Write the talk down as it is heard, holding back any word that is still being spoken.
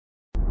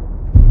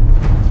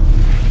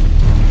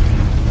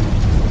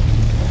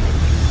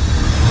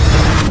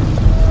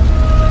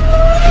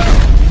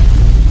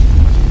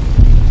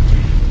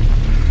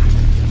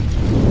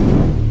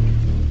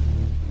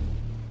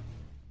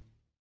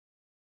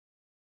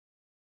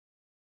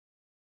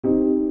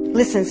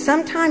Listen,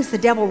 sometimes the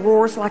devil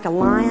roars like a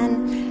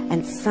lion,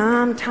 and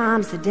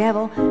sometimes the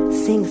devil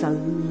sings a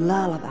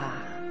lullaby.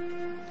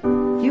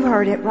 You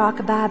heard it,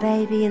 rock-a-bye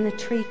baby in the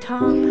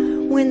treetop.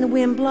 When the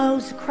wind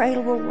blows, the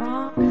cradle will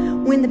rock.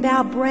 When the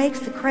bough breaks,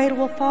 the cradle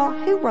will fall.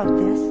 Who wrote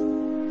this?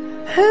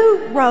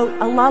 Who wrote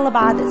a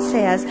lullaby that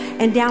says,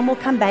 and down will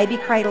come baby,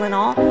 cradle and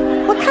all?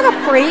 What kind of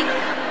freak?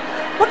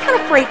 What kind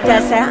of freak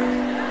does that?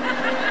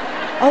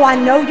 Oh, I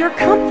know you're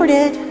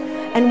comforted.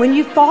 And when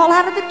you fall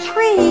out of the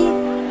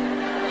tree.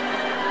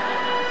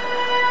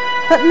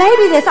 But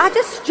maybe this, I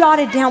just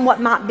jotted down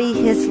what might be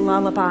his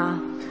lullaby.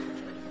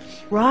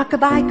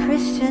 Rock-a-bye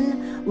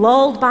Christian,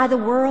 lulled by the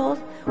world.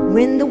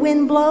 When the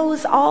wind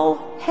blows,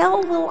 all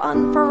hell will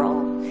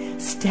unfurl.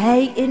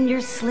 Stay in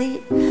your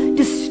sleep,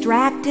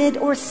 distracted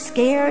or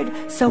scared,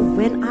 so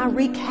when I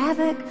wreak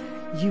havoc,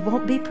 you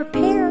won't be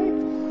prepared.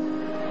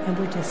 And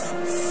we're just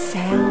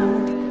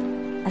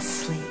sound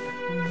asleep.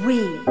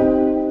 We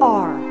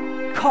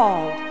are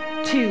called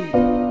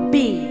to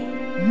be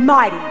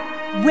mighty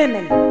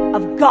women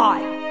of God.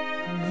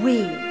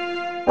 We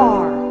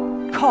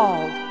are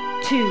called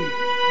to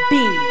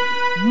be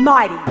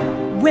mighty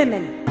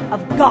women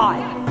of God.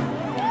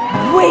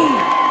 We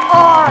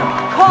are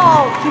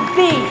called to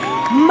be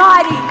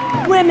mighty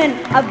women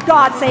of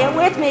God. Say it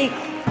with me.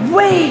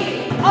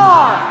 We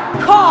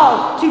are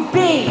called to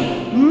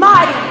be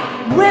mighty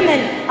women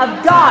of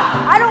God.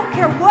 I don't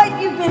care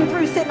what you've been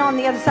through sitting on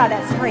the other side of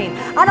that screen.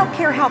 I don't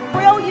care how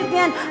frail you've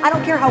been. I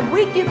don't care how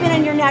weak you've been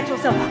in your natural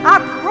self. I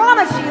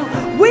promise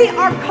you, we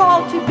are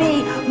called to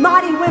be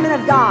mighty women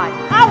of God.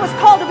 I was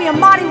called to be a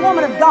mighty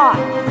woman of God.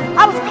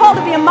 I was called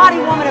to be a mighty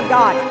woman of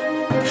God.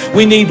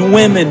 We need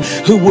women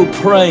who will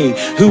pray,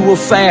 who will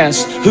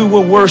fast, who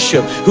will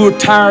worship, who are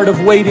tired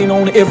of waiting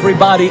on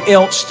everybody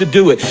else to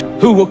do it,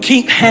 who will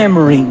keep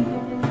hammering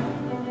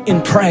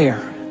in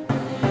prayer,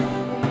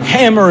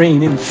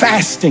 hammering and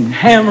fasting,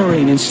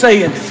 hammering and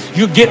saying,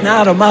 you're getting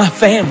out of my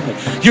family.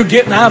 You're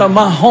getting out of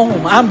my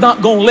home. I'm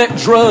not going to let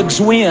drugs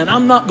win.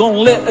 I'm not going to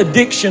let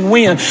addiction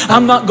win.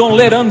 I'm not going to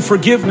let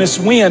unforgiveness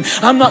win.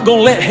 I'm not going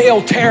to let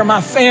hell tear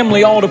my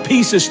family all to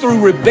pieces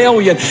through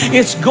rebellion.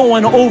 It's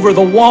going over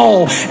the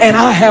wall, and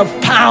I have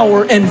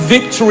power and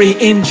victory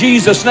in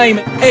Jesus' name.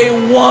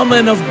 A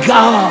woman of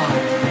God.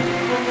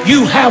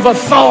 You have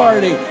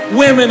authority,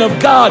 women of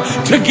God,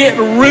 to get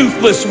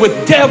ruthless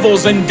with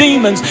devils and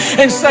demons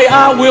and say,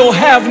 I will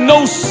have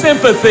no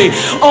sympathy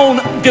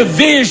on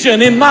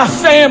division in my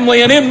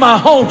family and in my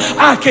home.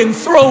 I can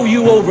throw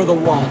you over the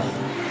wall.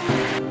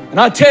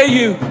 And I tell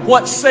you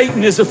what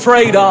Satan is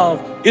afraid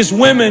of is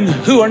women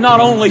who are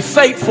not only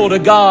faithful to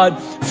God,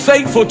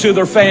 faithful to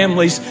their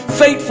families,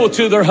 faithful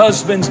to their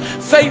husbands,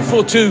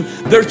 faithful to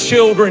their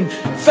children,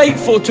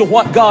 faithful to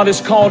what God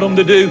has called them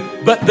to do,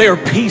 but they're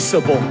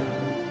peaceable.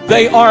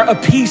 They are a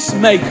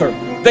peacemaker.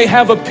 They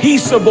have a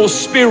peaceable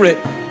spirit,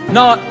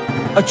 not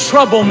a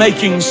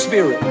troublemaking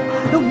spirit.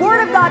 The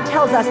Word of God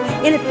tells us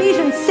in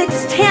Ephesians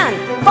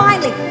 6:10,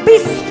 finally, be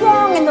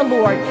strong in the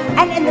Lord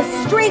and in the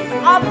strength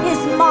of His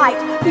might.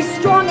 Be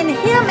strong in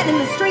Him and in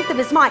the strength of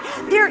His might.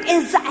 There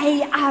is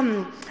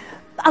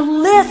a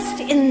list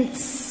in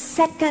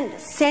 2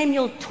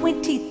 Samuel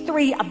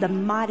 23 of the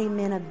mighty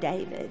men of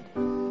David.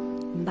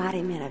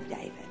 Mighty men of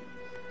David.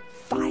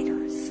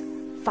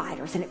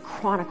 Fighters, and it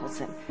chronicles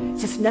them.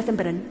 It's just nothing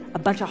but a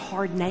bunch of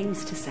hard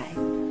names to say.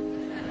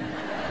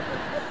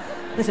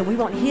 Listen, we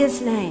want His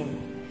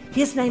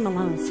name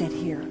alone said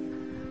here.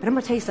 But I'm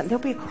going to tell you something.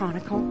 There'll be a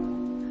chronicle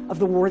of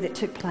the war that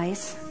took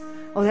place.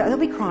 Oh, there'll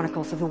be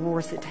chronicles of the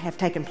wars that have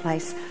taken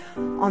place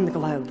on the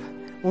globe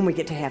when we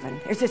get to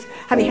heaven. It's just,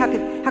 I mean, how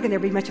can there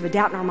be much of a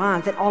doubt in our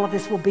minds that all of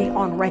this will be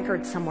on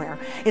record somewhere?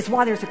 It's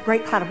why there's a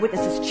great cloud of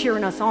witnesses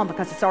cheering us on,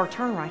 because it's our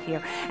turn right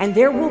here. And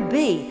there will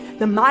be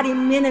the mighty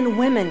men and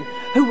women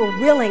who were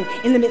willing,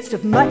 in the midst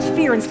of much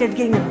fear, instead of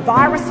getting the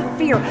virus of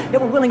fear, that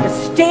were willing to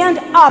stand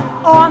up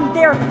on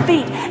their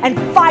feet and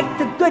fight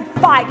the good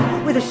fight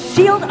with a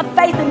shield of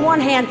faith in one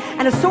hand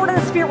and a sword of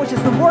the Spirit, which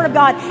is the Word of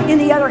God, in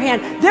the other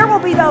hand. There will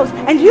be those,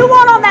 and you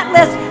want on that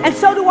list, and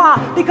so do I,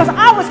 because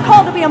I was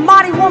called to be a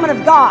mighty woman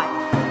of God.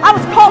 I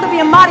was called to be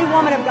a mighty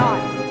woman of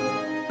God.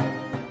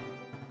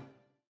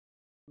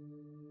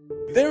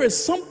 There is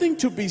something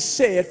to be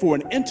said for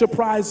an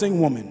enterprising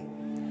woman.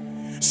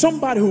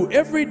 Somebody who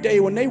every day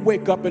when they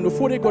wake up and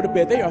before they go to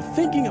bed, they are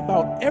thinking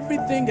about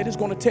everything that it's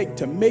going to take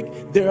to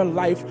make their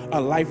life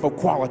a life of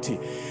quality.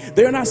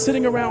 They're not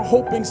sitting around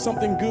hoping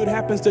something good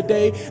happens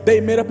today. They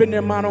made up in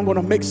their mind, I'm going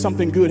to make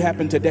something good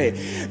happen today.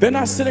 They're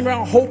not sitting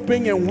around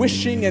hoping and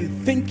wishing and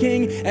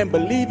thinking and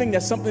believing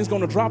that something's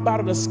going to drop out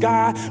of the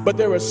sky. But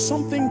there is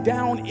something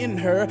down in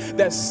her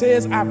that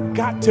says, I've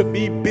got to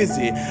be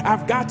busy.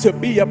 I've got to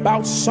be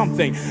about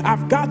something.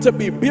 I've got to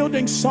be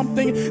building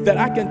something that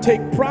I can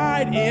take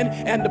pride in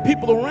and the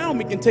people around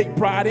me can take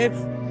pride in.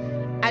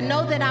 I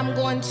know that I'm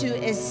going to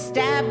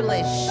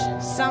establish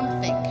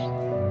something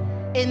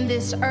in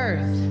this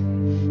earth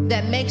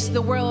that makes the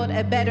world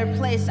a better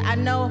place. I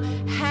know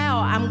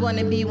how I'm going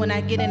to be when I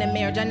get in a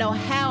marriage. I know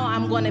how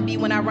I'm going to be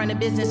when I run a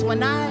business.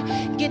 When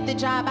I get the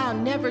job, I'll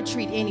never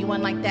treat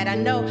anyone like that. I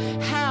know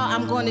how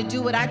I'm going to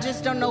do it. I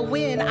just don't know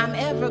when I'm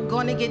ever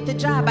going to get the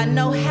job. I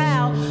know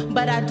how,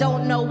 but I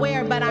don't know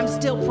where, but I'm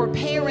still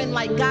preparing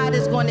like God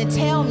is going to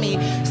tell me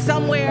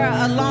somewhere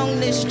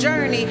along this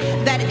journey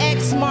that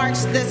X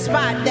marks the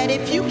spot, that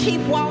if you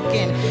keep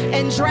walking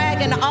and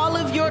dragging all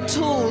of your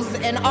tools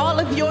and all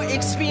of your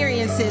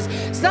experiences,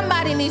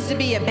 somebody needs to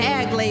be a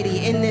bag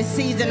lady in this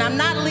season. I'm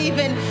not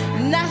leaving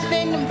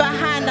nothing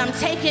behind. I'm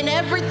taking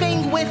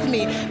everything with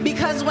me,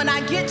 because when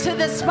I get to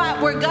the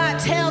spot where God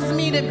tells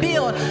me to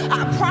build,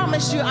 I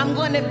promise you I'm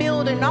going to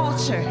build an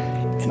altar.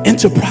 An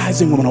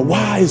enterprising woman, a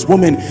wise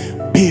woman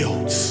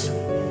builds.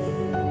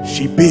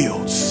 She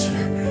builds.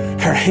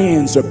 Her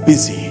hands are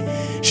busy.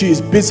 She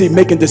is busy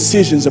making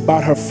decisions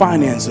about her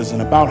finances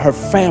and about her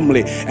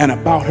family and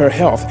about her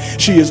health.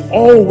 She is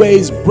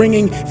always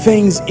bringing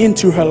things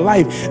into her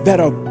life that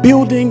are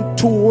building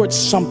towards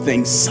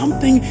something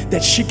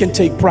that she can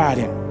take pride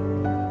in.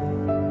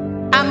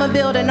 I'm going to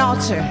build an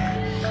altar.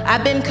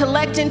 I've been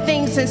collecting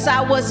things since I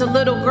was a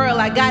little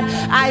girl. I got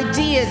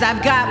ideas,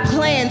 I've got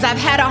plans. I've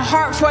had a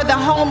heart for the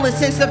homeless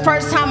since the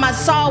first time I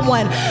saw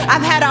one.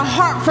 I've had a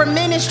heart for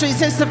ministry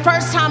since the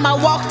first time I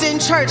walked in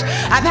church.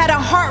 I've had a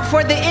heart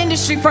for the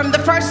industry from the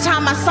first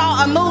time I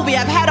saw a movie.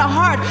 I've had a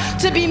heart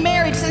to be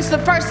married since the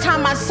first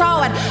time I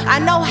saw it. I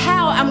know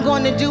how I'm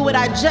going to do it,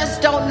 I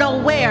just don't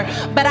know where.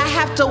 But I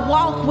have to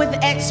walk with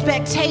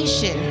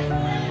expectation.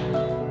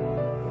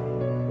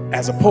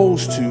 As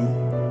opposed to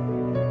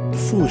the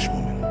foolish woman,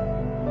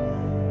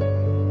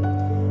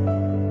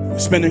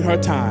 spending her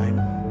time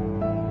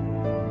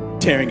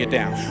tearing it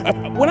down.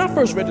 When I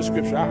first read the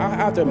scripture,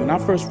 when I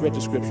first read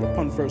the scripture,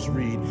 upon first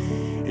read,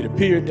 it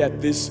appeared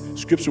that this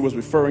scripture was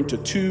referring to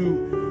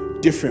two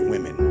different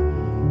women.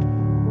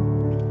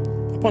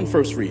 Upon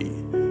first read,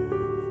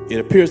 it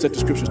appears that the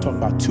scripture is talking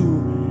about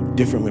two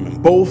different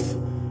women. Both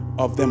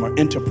of them are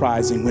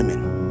enterprising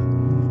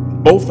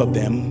women. Both of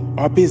them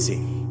are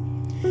busy.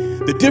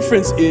 The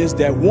difference is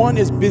that one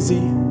is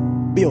busy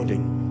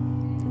building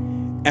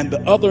and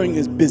the other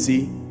is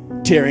busy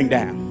tearing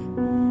down.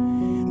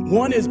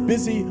 One is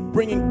busy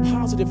bringing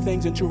positive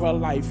things into her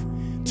life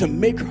to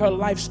make her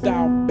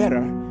lifestyle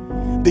better.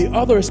 The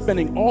other is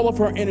spending all of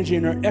her energy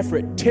and her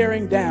effort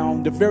tearing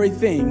down the very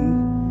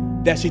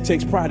thing that she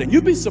takes pride in.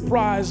 You'd be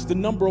surprised the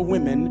number of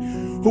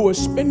women who are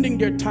spending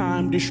their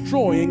time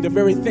destroying the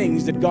very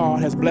things that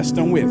God has blessed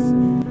them with.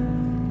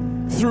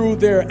 Through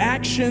their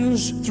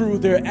actions, through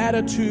their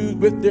attitude,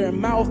 with their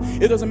mouth,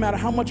 it doesn't matter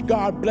how much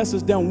God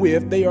blesses them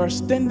with, they are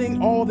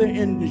spending all their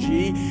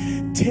energy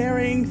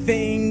tearing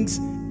things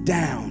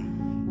down.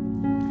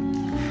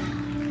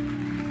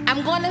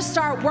 I'm going to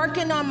start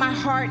working on my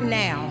heart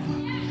now.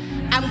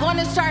 I'm going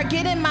to start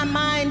getting my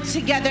mind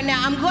together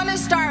now. I'm going to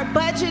start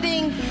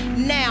budgeting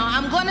now.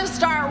 I'm going to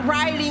start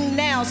writing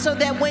now, so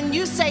that when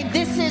you say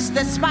this is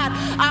the spot,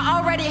 I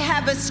already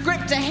have a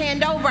script to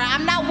hand over.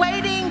 I'm not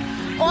waiting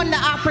on the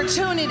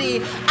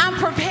opportunity. I'm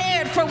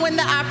prepared for when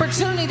the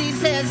opportunity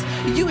says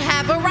you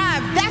have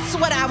arrived. That's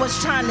what I was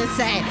trying to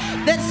say.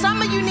 That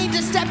some of you need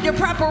to step your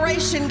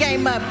preparation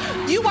game up.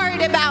 You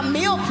worried about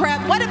meal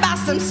prep. What about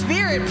some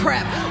spirit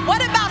prep?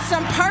 What about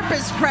some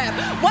purpose prep?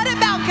 What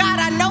about,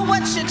 God, I know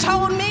what you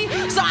told me,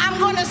 so I'm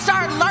going to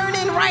start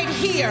learning right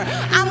here.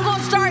 I'm going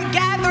to start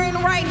gathering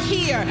right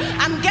here.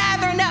 I'm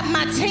gathering up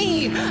my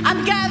team.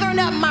 I'm gathering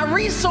up my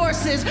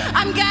resources.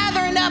 I'm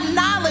gathering up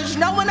knowledge.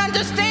 No one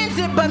understands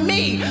it but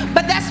me.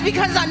 But that's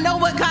because I know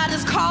what God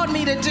has called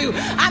me to do.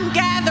 I'm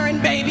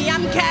gathering, baby.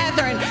 I'm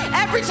gathering.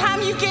 Every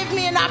time you give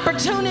me an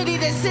opportunity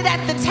to sit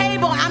at the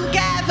table, I'm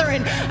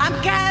gathering.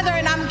 I'm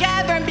gathering. I'm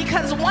gathering,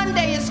 because one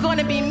day it's going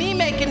to be me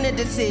making the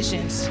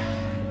decisions.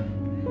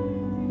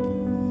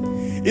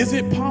 Is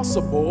it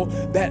possible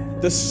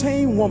that the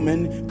same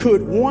woman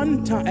could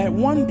at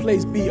one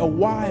place be a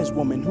wise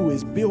woman who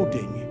is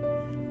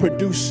building,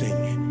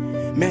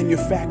 producing,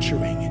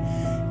 manufacturing,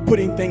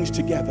 putting things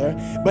together,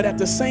 but at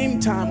the same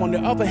time, on the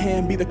other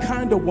hand, be the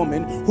kind of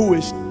woman who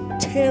is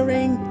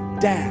tearing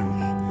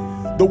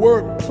down? The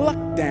word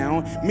pluck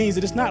down means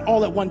that it's not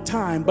all at one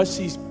time, but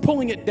she's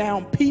pulling it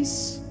down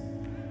piece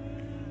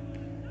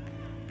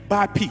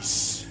by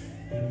piece.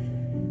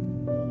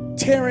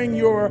 Tearing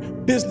your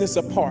business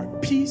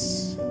apart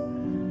piece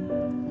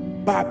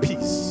by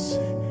piece.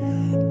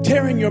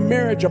 Tearing your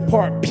marriage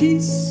apart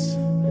piece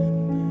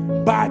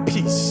by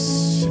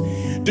piece.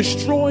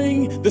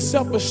 Destroying the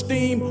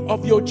self-esteem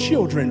of your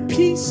children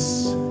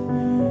piece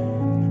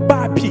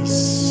by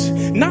piece.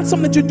 Not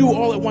something that you do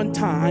all at one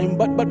time,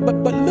 but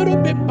little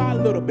bit by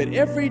little bit,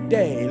 every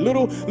day,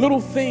 little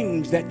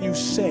things that you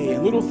say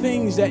and little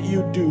things that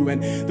you do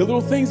and the little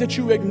things that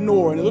you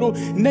ignore and the little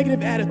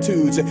negative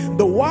attitudes.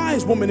 The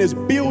wise woman is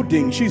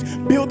building. She's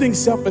building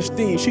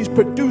self-esteem. She's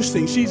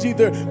producing. She's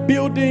either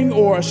building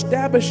or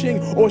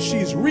establishing, or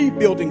she's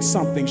rebuilding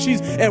something.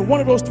 She's at one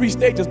of those three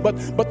stages,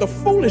 but the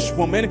foolish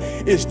woman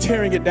is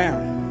tearing it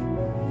down.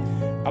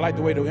 I like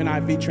the way the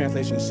NIV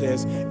translation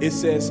says. It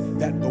says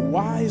that the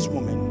wise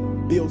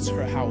woman builds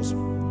her house,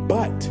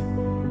 but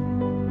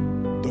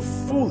the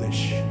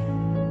foolish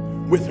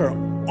with her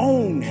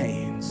own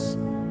hands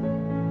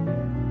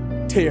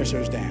tears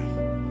hers down.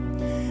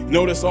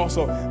 Notice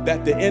also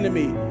that the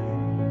enemy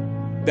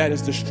that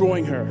is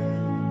destroying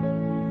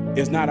her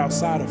is not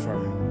outside of her,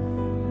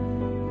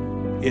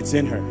 it's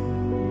in her.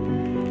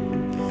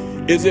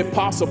 Is it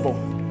possible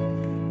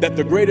that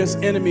the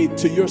greatest enemy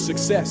to your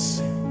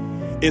success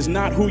is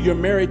not who you're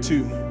married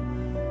to,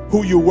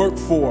 who you work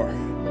for,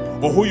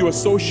 or who you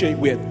associate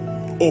with,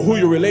 or who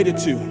you're related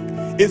to?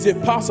 Is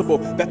it possible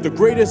that the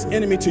greatest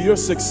enemy to your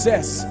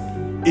success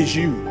is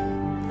you?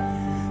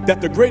 That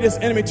the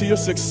greatest enemy to your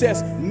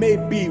success may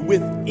be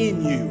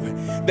within you.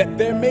 That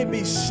there may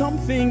be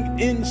something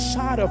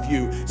inside of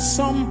you,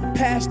 some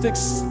past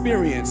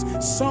experience,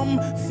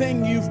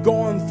 something you've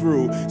gone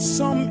through,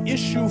 some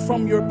issue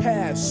from your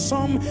past,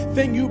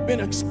 something you've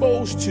been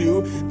exposed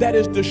to that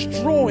is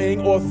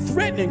destroying or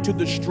threatening to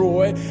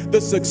destroy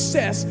the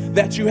success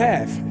that you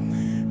have.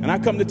 And I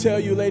come to tell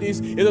you, ladies,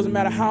 it doesn't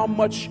matter how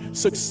much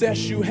success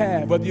you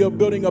have, whether you're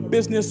building a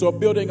business or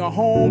building a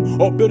home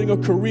or building a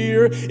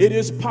career, it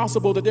is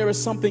possible that there is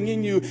something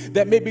in you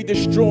that may be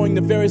destroying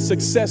the very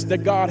success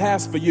that God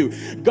has for you.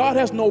 God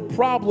has no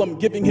problem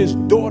giving his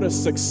daughter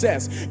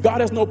success. God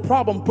has no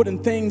problem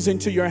putting things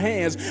into your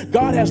hands.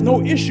 God has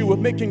no issue with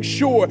making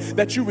sure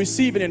that you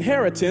receive an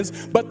inheritance.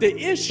 But the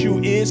issue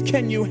is,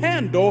 can you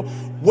handle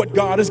what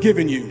God has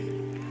given you?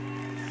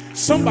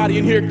 Somebody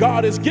in here,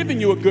 God is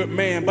giving you a good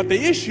man, but the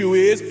issue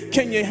is,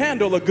 can you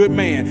handle a good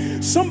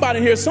man? Somebody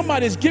in here,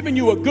 somebody's giving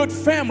you a good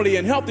family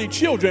and healthy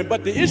children,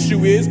 but the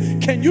issue is,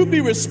 can you be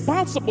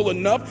responsible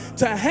enough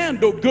to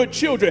handle good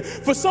children?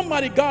 For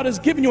somebody, God is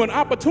giving you an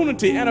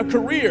opportunity and a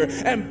career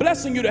and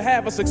blessing you to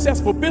have a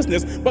successful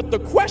business, but the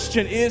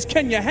question is,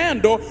 can you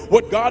handle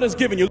what God has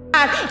given you?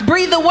 God,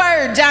 breathe the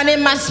word down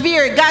in my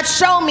spirit. God,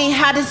 show me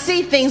how to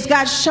see things.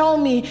 God, show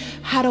me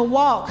how to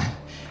walk,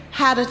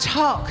 how to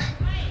talk,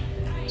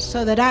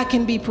 so that I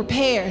can be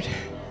prepared.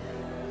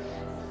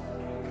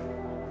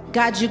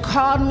 God, you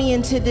called me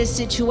into this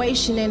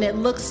situation and it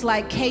looks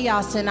like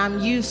chaos, and I'm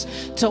used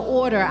to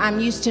order. I'm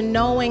used to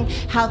knowing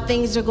how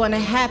things are going to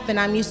happen.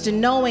 I'm used to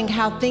knowing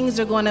how things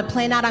are going to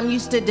plan out. I'm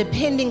used to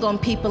depending on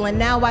people, and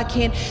now I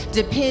can't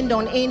depend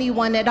on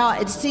anyone at all.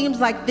 It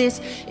seems like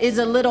this is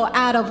a little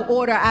out of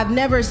order. I've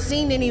never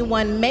seen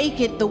anyone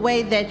make it the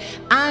way that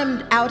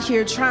I'm out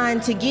here trying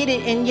to get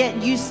it, and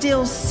yet you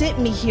still sit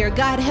me here.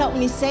 God, help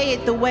me say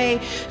it the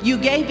way you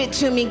gave it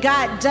to me.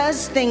 God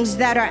does things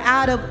that are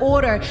out of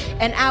order,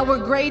 and our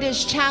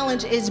greatest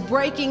challenge is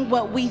breaking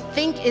what we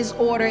think is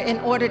order in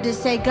order to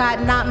say,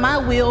 God, not my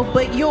will,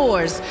 but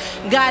yours.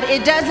 God,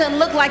 it doesn't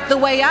look like the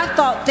way I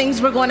thought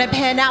things were going to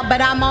pan out, but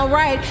I'm all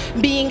right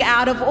being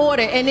out of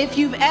order. And if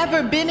you've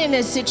ever been in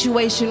a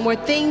situation where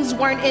things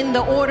weren't in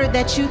the order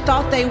that you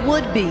thought they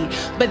would be,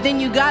 but then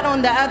you got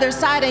on the other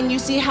side and you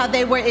see how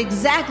they were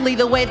exactly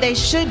the way they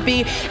should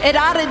be, it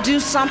ought to do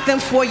something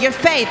for your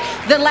faith.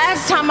 The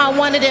last time I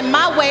wanted it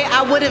my way,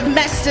 I would have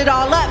messed it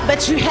all up,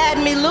 but you had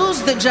me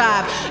lose the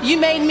job. You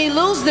made me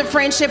lose the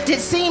friendship. It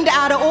seemed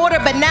out of order,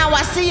 but now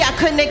I see I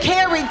couldn't have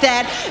carried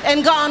that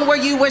and gone where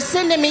you were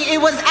sending me.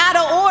 It was out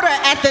of order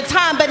at the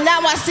time, but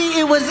now I see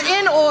it was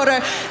in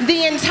order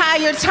the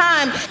entire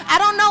time. I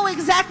don't know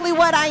exactly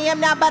what I am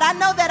now, but I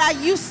know that I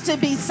used to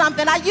be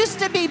something. I used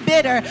to be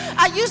bitter.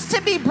 I used to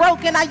be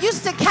broken. I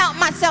used to count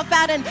myself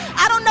out, and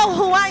I don't know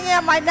who I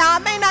am right now. I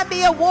may not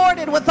be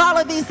awarded with all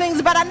of these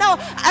things, but I know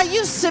I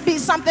used to be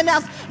something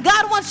else.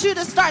 God wants you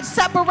to start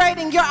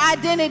separating your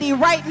identity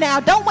right now.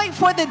 Don't wait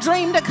for the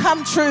dream to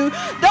come true.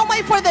 Don't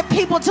wait for the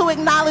people to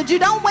acknowledge you.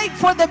 Don't wait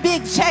for the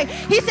big check.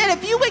 He said,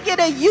 if you would get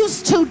a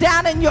used to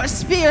down in your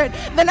spirit,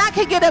 then I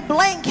could get a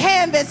blank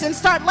canvas and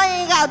start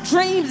laying out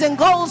dreams and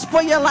goals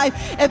for your life.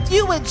 If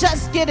you would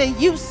just get a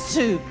used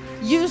to.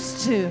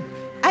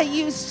 I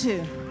used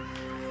to.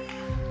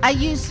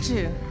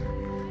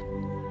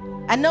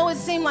 I know it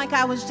seemed like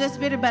I was just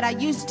bitter, but I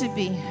used to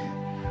be.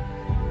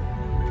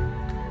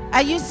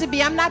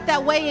 I'm not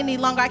that way any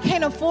longer. I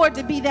can't afford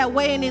to be that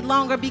way any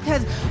longer,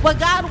 because what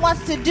God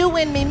wants to do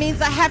in me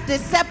means I have to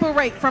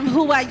separate from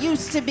who I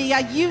used to be.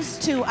 I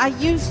used to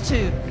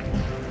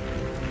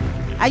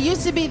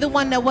be the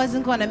one that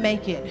wasn't going to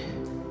make it.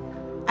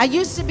 I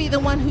used to be the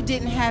one who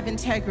didn't have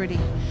integrity.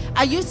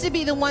 I used to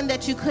be the one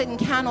that you couldn't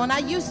count on. I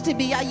used to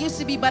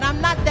be, but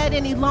I'm not that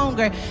any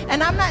longer.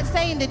 And I'm not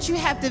saying that you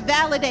have to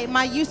validate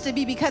my used to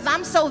be, because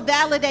I'm so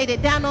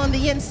validated down on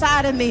the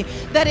inside of me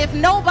that if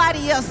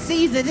nobody else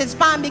sees it, it's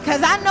fine,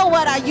 because I know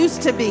what I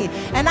used to be.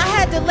 And I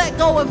had to let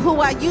go of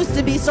who I used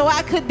to be so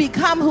I could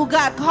become who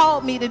God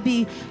called me to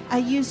be. I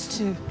used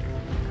to.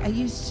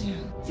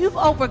 You've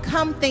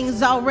overcome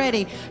things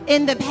already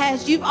in the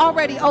past. You've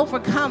already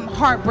overcome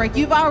heartbreak.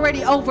 You've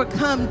already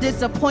overcome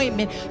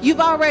disappointment. You've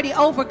already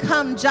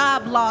overcome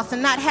job loss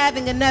and not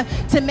having enough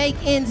to make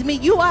ends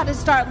meet. You ought to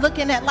start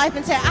looking at life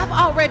and say, I've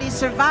already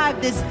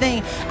survived this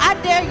thing. I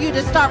dare you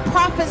to start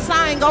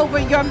prophesying over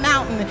your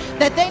mountain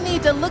that they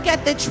need to look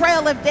at the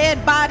trail of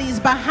dead bodies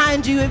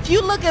behind you. If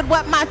you look at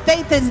what my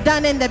faith has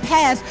done in the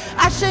past,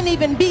 I shouldn't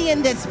even be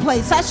in this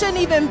place. I shouldn't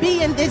even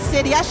be in this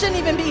city. I shouldn't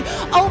even be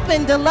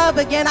open to love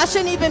again. I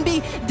shouldn't even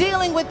be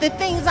dealing with the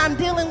things I'm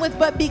dealing with,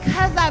 but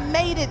because I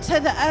made it to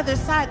the other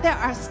side, there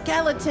are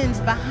skeletons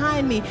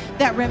behind me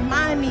that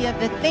remind me of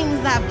the things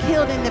I've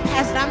killed in the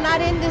past. I'm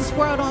not in this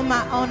world on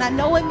my own. I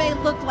know it may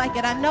look like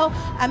it. I know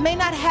I may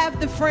not have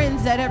the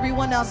friends that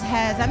everyone else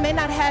has. I may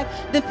not have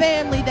the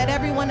family that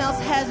everyone else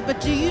has,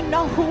 but do you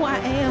know who I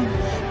am?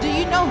 Do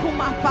you know who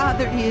my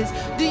Father is?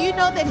 Do you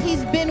know that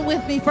He's been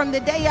with me from the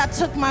day I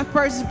took my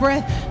first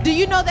breath? Do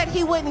you know that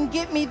He wouldn't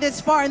get me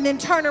this far and then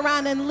turn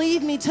around and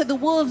leave me to the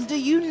wolves? Do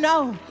you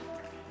know